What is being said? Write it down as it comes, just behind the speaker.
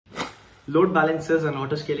Load balancers and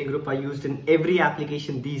autoscaling group are used in every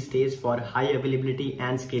application these days for high availability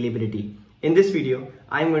and scalability. In this video,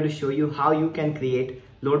 I'm going to show you how you can create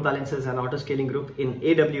load balancers and autoscaling group in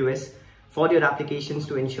AWS for your applications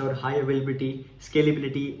to ensure high availability,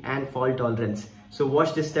 scalability, and fault tolerance. So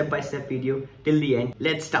watch this step-by-step video till the end.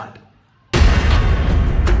 Let's start.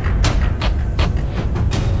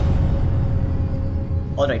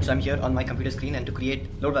 Alright, so I'm here on my computer screen, and to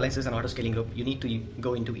create load balancers and autoscaling group, you need to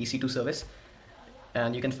go into EC2 service,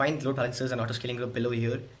 and you can find load balancers and autoscaling group below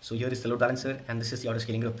here. So here is the load balancer and this is the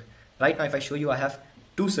autoscaling group. Right now, if I show you, I have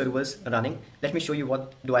two servers running. Let me show you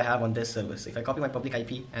what do I have on this servers. If I copy my public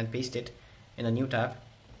IP and paste it in a new tab,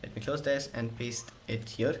 let me close this and paste it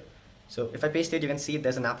here. So if I paste it, you can see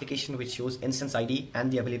there's an application which shows instance ID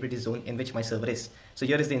and the availability zone in which my server is. So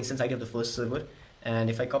here is the instance ID of the first server, and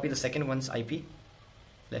if I copy the second one's IP,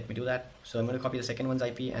 let me do that. So I'm going to copy the second one's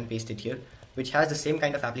IP and paste it here, which has the same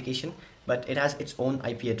kind of application, but it has its own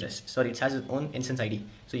IP address. Sorry, it has its own instance ID.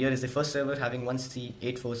 So here is the first server having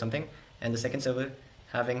 1C84 something, and the second server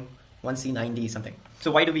having 1C9D something. So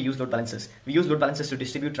why do we use load balancers? We use load balancers to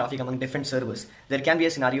distribute traffic among different servers. There can be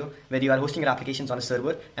a scenario where you are hosting your applications on a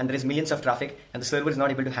server and there is millions of traffic and the server is not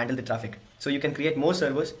able to handle the traffic. So you can create more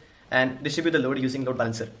servers and distribute the load using load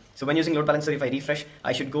balancer. So when using load balancer, if I refresh,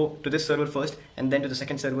 I should go to this server first and then to the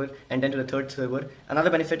second server and then to the third server. Another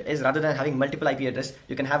benefit is, rather than having multiple IP address,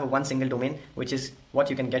 you can have one single domain, which is what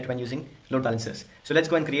you can get when using load balancers. So let's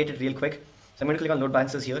go and create it real quick. So I'm going to click on load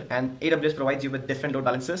balancers here, and AWS provides you with different load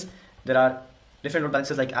balancers. There are different load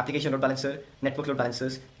balancers like application load balancer, network load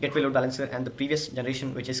balancers, gateway load balancer, and the previous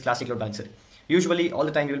generation, which is classic load balancer. Usually all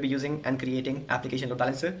the time you will be using and creating application load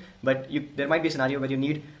balancer, but there might be a scenario where you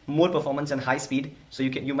need more performance and high speed, so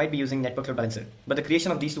you might be using network load balancer. But the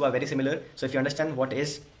creation of these two are very similar. So if you understand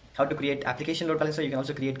how to create application load balancer, you can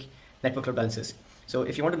also create network load balancers. So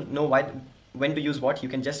if you want to know when to use what, you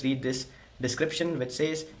can just read this description, which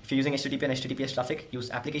says if you're using HTTP and HTTPS traffic, use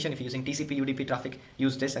application. If you're using TCP UDP traffic,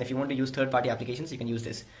 use this. And if you want to use third-party applications, you can use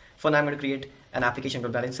this. For now, I'm going to create an application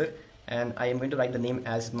load balancer, and I am going to write the name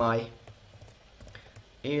as my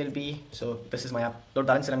ALB. So this is my app load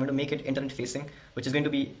balancer. I'm going to make it internet facing, which is going to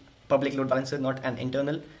be public load balancer, not an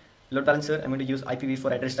internal load balancer. I'm going to use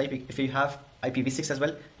IPv4 address type. If you have IPv6 as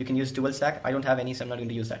well, you can use dual stack. I don't have any, so I'm not going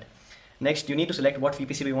to use that. Next, you need to select what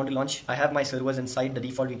VPC we want to launch. I have my servers inside the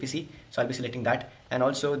default VPC, so I'll be selecting that, and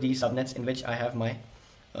also the subnets in which I have my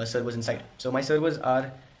servers inside. So my servers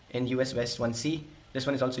are in US West 1C. This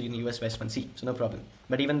one is also in US West 1C, so no problem.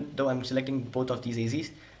 But even though I'm selecting both of these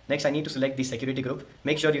AZs, next I need to select the security group.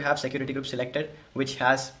 Make sure you have security group selected, which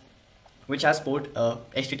has port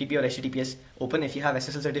HTTP or HTTPS open. If you have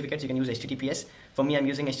SSL certificates, you can use HTTPS. For me, I'm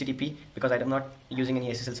using HTTP because I'm not using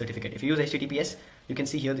any SSL certificate. If you use HTTPS, you can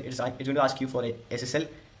see here it's going to ask you for a SSL,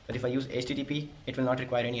 but if I use HTTP, it will not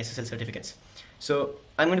require any SSL certificates. So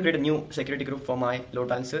I'm going to create a new security group for my load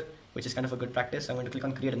balancer, which is kind of a good practice. I'm going to click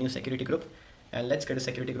on create a new security group, and let's create a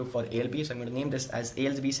security group for ALB. So I'm going to name this as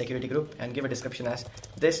ALB security group and give a description as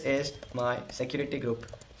this is my security group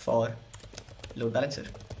for load balancer.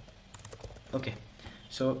 Okay,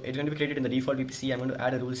 so it's going to be created in the default VPC. I'm going to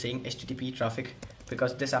add a rule saying HTTP traffic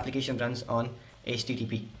because this application runs on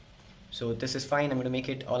HTTP. So this is fine. I'm going to make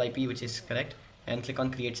it all IP, which is correct, and click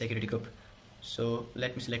on create security group. So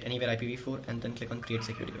let me select anywhere IPv4 and then click on create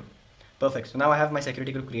security group. Perfect. So now I have my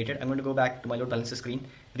security group created. I'm going to go back to my load balancer screen,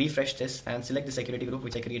 refresh this, and select the security group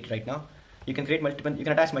which I created right now. You can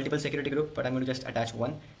attach multiple security group, but I'm going to just attach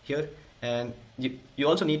one here. And you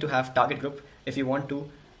also need to have target group if you want to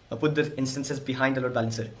put the instances behind the load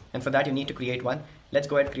balancer, and for that you need to create one. Let's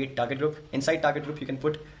go ahead and create target group. Inside target group, you can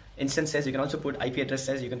put instances, you can also put IP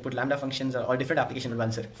addresses, you can put lambda functions or different application load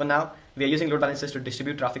balancer. For now, we are using load balancers to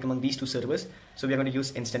distribute traffic among these two servers, so we are going to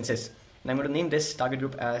use instances. And I'm going to name this target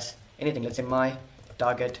group as anything. Let's say my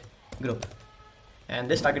target group,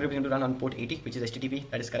 and this target group is going to run on port 80, which is HTTP.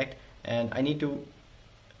 That is correct. And I need to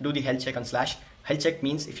do the health check on slash. Health check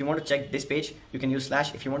means if you want to check this page, you can use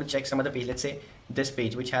slash. If you want to check some other page, let's say this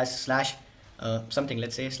page which has slash something,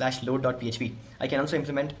 let's say slash load.php, I can also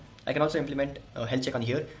implement health check on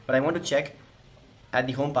here, but I want to check at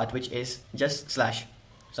the home path, which is just slash.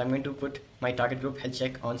 So I'm going to put my target group health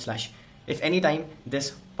check on slash. If any time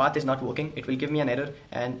this path is not working, it will give me an error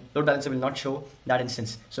and load balancer will not show that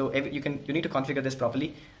instance. So you need to configure this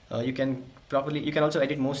properly. You can also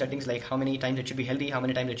edit more settings, like how many times it should be healthy, how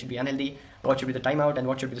many times it should be unhealthy, what should be the timeout, and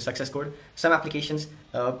what should be the success code. Some applications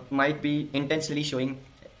might be intentionally showing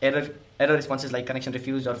error responses like connection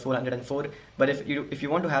refused or 404, but if you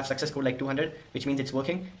want to have success code like 200, which means it's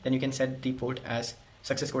working, then you can set the port as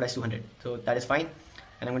success code as 200. So that is fine,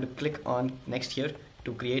 and I'm going to click on next here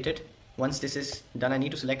to create it. Once this is done, I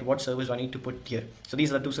need to select what servers I need to put here. So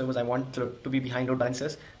these are the two servers I want to be behind load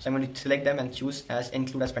balancers. So I'm going to select them and choose as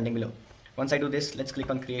include as pending below. Once I do this, let's click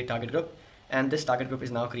on create target group, and this target group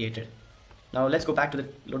is now created. Now let's go back to the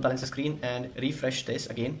load balancer screen and refresh this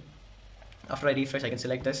again. After I refresh, I can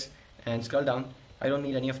select this and scroll down. I don't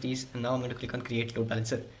need any of these, and now I'm going to click on create load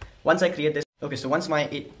balancer. Once I create this, okay, so once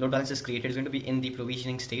my load balancer is created, it's going to be in the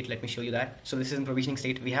provisioning state. Let me show you that. So this is in provisioning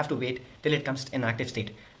state. We have to wait till it comes in active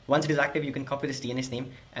state. Once it is active, you can copy this DNS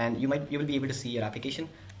name and you will be able to see your application.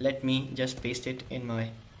 Let me just paste it in my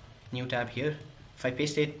new tab here. If I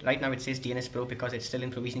paste it right now, it says DNS Pro because it's still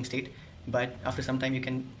in provisioning state, but after some time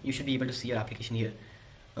you should be able to see your application here.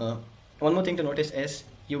 One more thing to notice is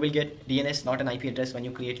you will get DNS, not an IP address, when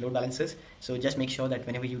you create load balancers. So just make sure that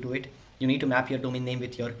whenever you do it, you need to map your domain name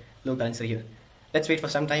with your load balancer here. Let's wait for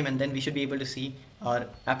some time, and then we should be able to see our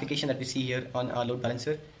application that we see here on our load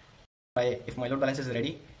balancer. If my load balancer is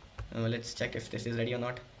ready, let's check if this is ready or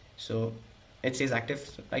not. So it says active.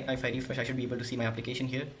 So right now, if I refresh, I should be able to see my application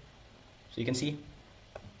here. So you can see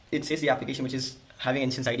it says the application which is having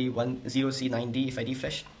instance ID 10C9D. If I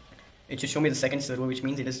refresh, it should show me the second server, which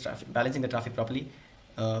means it is balancing the traffic properly.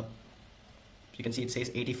 You can see it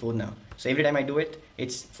says 84 now. So every time I do it,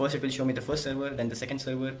 first it will show me the first server, then the second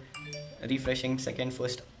server, refreshing, second,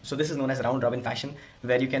 first. So this is known as round robin fashion,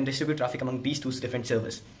 where you can distribute traffic among these two different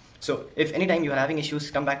servers. So if anytime you are having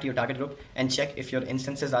issues, come back to your target group and check if your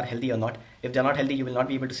instances are healthy or not. If they're not healthy, you will not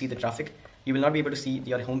be able to see the traffic. You will not be able to see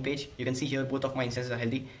your home page. You can see here both of my instances are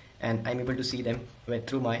healthy, and I'm able to see them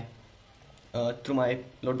through my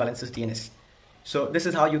load balancers DNS. So this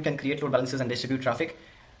is how you can create load balancers and distribute traffic.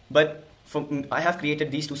 But I have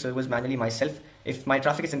created these two servers manually myself. If my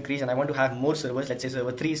traffic is increased and I want to have more servers, let's say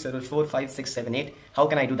server 3, server 4, 5, 6, 7, 8, how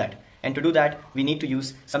can I do that? And to do that, we need to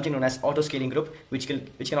use something known as Autoscaling Group, which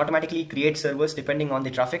can automatically create servers depending on the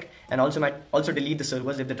traffic, and also delete the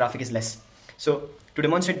servers if the traffic is less. So to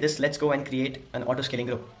demonstrate this, let's go and create an Autoscaling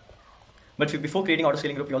Group. But before creating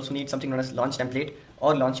Autoscaling Group, you also need something known as launch template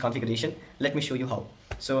or launch configuration. Let me show you how.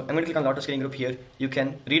 So I'm going to click on Autoscaling Group here. You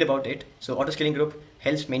can read about it. So Autoscaling Group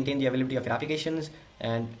helps maintain the availability of your applications,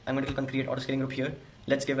 and I'm going to click on create Autoscaling Group here.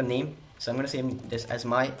 Let's give a name. So I'm going to say this as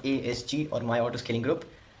my ASG or my Autoscaling Group.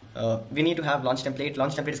 We need to have launch template.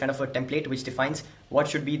 Launch template is kind of a template which defines what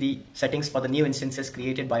should be the settings for the new instances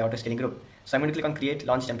created by Autoscaling Group. So I'm going to click on create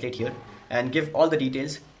launch template here and give all the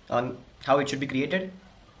details on how it should be created.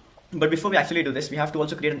 But before we actually do this, we have to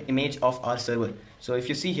also create an image of our server. So if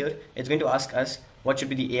you see here, it's going to ask us what should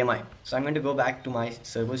be the AMI. So I'm going to go back to my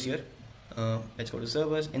servers here. Let's go to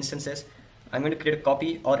servers, instances. I'm going to create a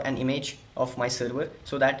copy or an image of my server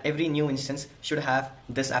so that every new instance should have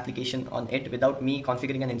this application on it without me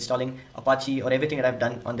configuring and installing Apache or everything that I've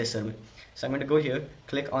done on this server. So I'm going to go here,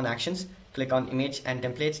 click on actions, click on image and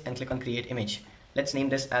templates, and click on create image. Let's name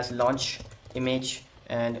this as launch image,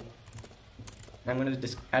 and I'm going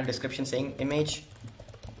to add a description saying image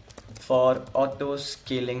for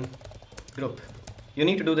Autoscaling Group. You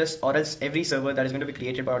need to do this, or else every server that is going to be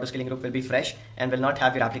created by Autoscaling Group will be fresh and will not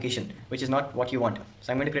have your application, which is not what you want.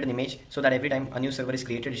 So I'm going to create an image so that every time a new server is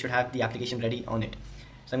created, it should have the application ready on it.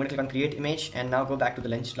 So I'm going to click on create image and now go back to the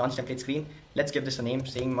launch template screen. Let's give this a name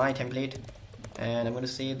saying my template, and I'm going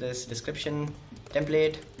to say this description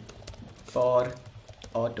template for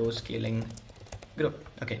Autoscaling Group.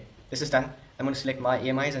 Okay, this is done. I'm going to select my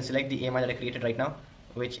AMIs and select the AMI that I created right now,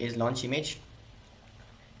 which is launch image.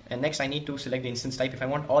 And next I need to select the instance type. If I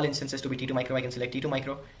want all instances to be T2 micro, I can select T2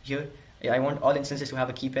 micro here. I want all instances to have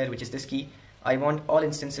a key pair, which is this key. I want all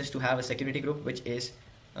instances to have a security group, which is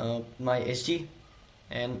my SG.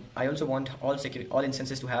 And I also want all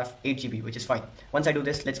instances to have 8 GB, which is fine. Once I do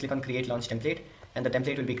this, let's click on create launch template, and the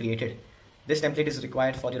template will be created. This template is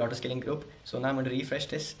required for your Autoscaling Group. So now I'm going to refresh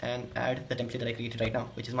this and add the template that I created right now,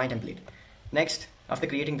 which is my template. Next, after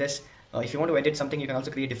creating this, if you want to edit something, you can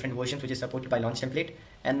also create different versions which is supported by launch template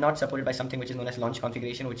and not supported by something which is known as launch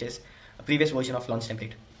configuration, which is a previous version of launch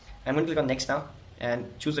template. I'm going to click on next now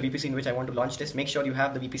and choose the VPC in which I want to launch this. Make sure you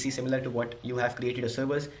have the VPC similar to what you have created your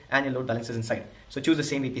servers and your load balancers inside. So choose the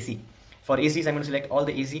same VPC. For AZs, I'm going to select all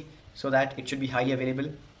the AZ so that it should be highly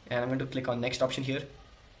available, and I'm going to click on next option here.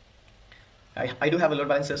 I do have a load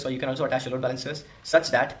balancer, so you can also attach your load balancers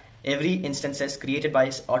such that every instances created by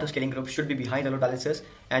Autoscaling Group should be behind the load balancers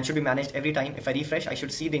and should be managed every time. If I refresh, I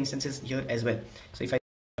should see the instances here as well. So if I'm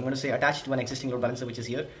going to say attach to an existing load balancer, which is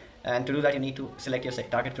here, and to do that you need to select your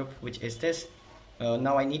target group, which is this.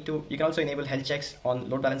 Now you can also enable health checks on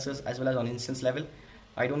load balancers as well as on instance level.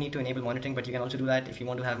 I don't need to enable monitoring, but you can also do that if you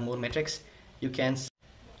want to have more metrics.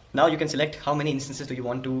 Now you can select how many instances do you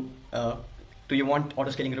want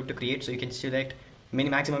Autoscaling Group to create. So you can select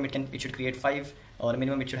maximum it should create 5, or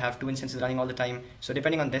minimum it should have 2 instances running all the time. So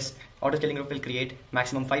depending on this, Autoscaling Group will create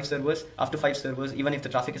maximum 5 servers. After 5 servers, even if the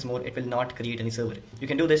traffic is more, it will not create any server. You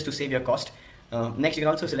can do this to save your cost. Next, you can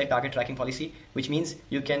also select target tracking policy, which means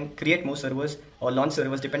you can create more servers or launch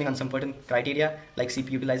servers depending on some certain criteria like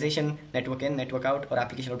CPU utilization, network in, network out, or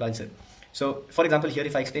application load balancer. So for example, here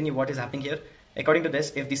if I explain you what is happening here, according to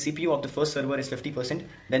this, if the CPU of the first server is 50%,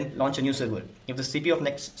 then launch a new server. If the CPU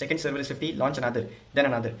of second server is 50, launch another, then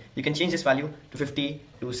another. You can change this value to 50,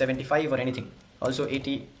 to 75, or anything. Also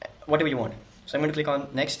 80, whatever you want. So I'm going to click on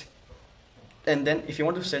next. And then if you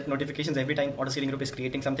want to set notifications every time Autoscaling Group is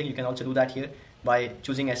creating something, you can also do that here by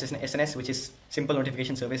choosing SNS, which is simple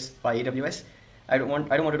notification service by AWS. I don't want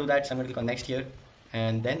to do that, so I'm going to click on next here,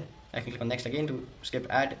 and then I can click on next again to skip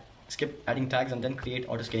adding tags, and then create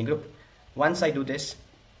Autoscaling Group. Once I do this,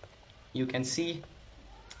 you can see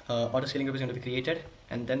Autoscaling Group is going to be created,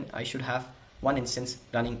 and then I should have one instance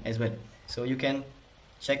running as well. So you can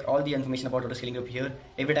check all the information about Autoscaling Group here.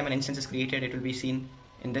 Every time an instance is created, it will be seen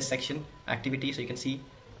in this section, activity. So you can see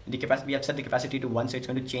the capacity, we have set the capacity to 1, so it's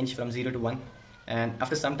going to change from 0 to 1. And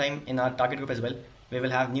after some time in our target group as well, we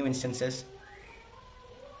will have new instances.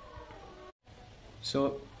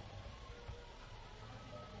 So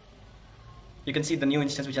you can see the new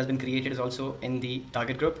instance which has been created is also in the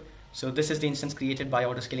target group. So this is the instance created by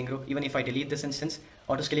Autoscaling Group. Even if I delete this instance,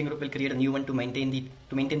 Autoscaling Group will create a new one to maintain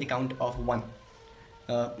the count of 1.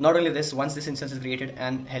 Not only this, once this instance is created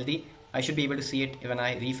and healthy, I should be able to see it when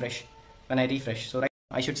I refresh. So right,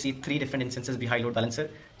 I should see 3 different instances behind load balancer.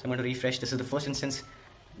 So I'm going to refresh. This is the first instance.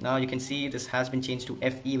 Now you can see this has been changed to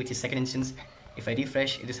FE, which is second instance. If I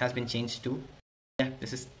refresh, this has been changed to,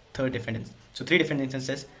 this is third different instance. So 3 different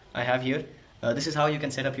instances I have here. This is how you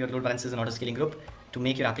can set up your load balancers in Autoscaling Group to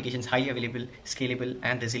make your applications highly available, scalable,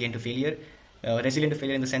 and resilient to failure. Resilient to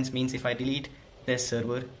failure in the sense means if I delete this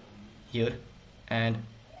server here and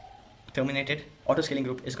terminate it, Autoscaling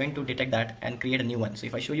Group is going to detect that and create a new one. So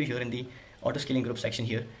if I show you here in the Autoscaling Group section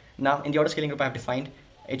here, now in the Autoscaling Group I have defined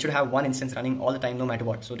it should have 1 instance running all the time no matter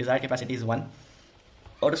what. So desired capacity is 1.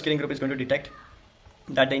 Autoscaling Group is going to detect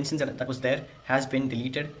that the instance that was there has been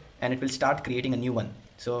deleted, and it will start creating a new one.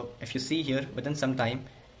 So if you see here, within some time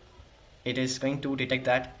it is going to detect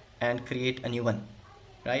that and create a new one.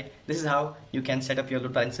 Right? This is how you can set up your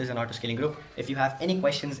load balancers in Autoscaling Group. If you have any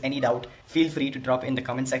questions, any doubt, feel free to drop in the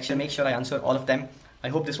comment section. Make sure I answer all of them. I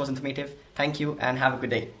hope this was informative. Thank you and have a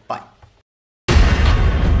good day. Bye.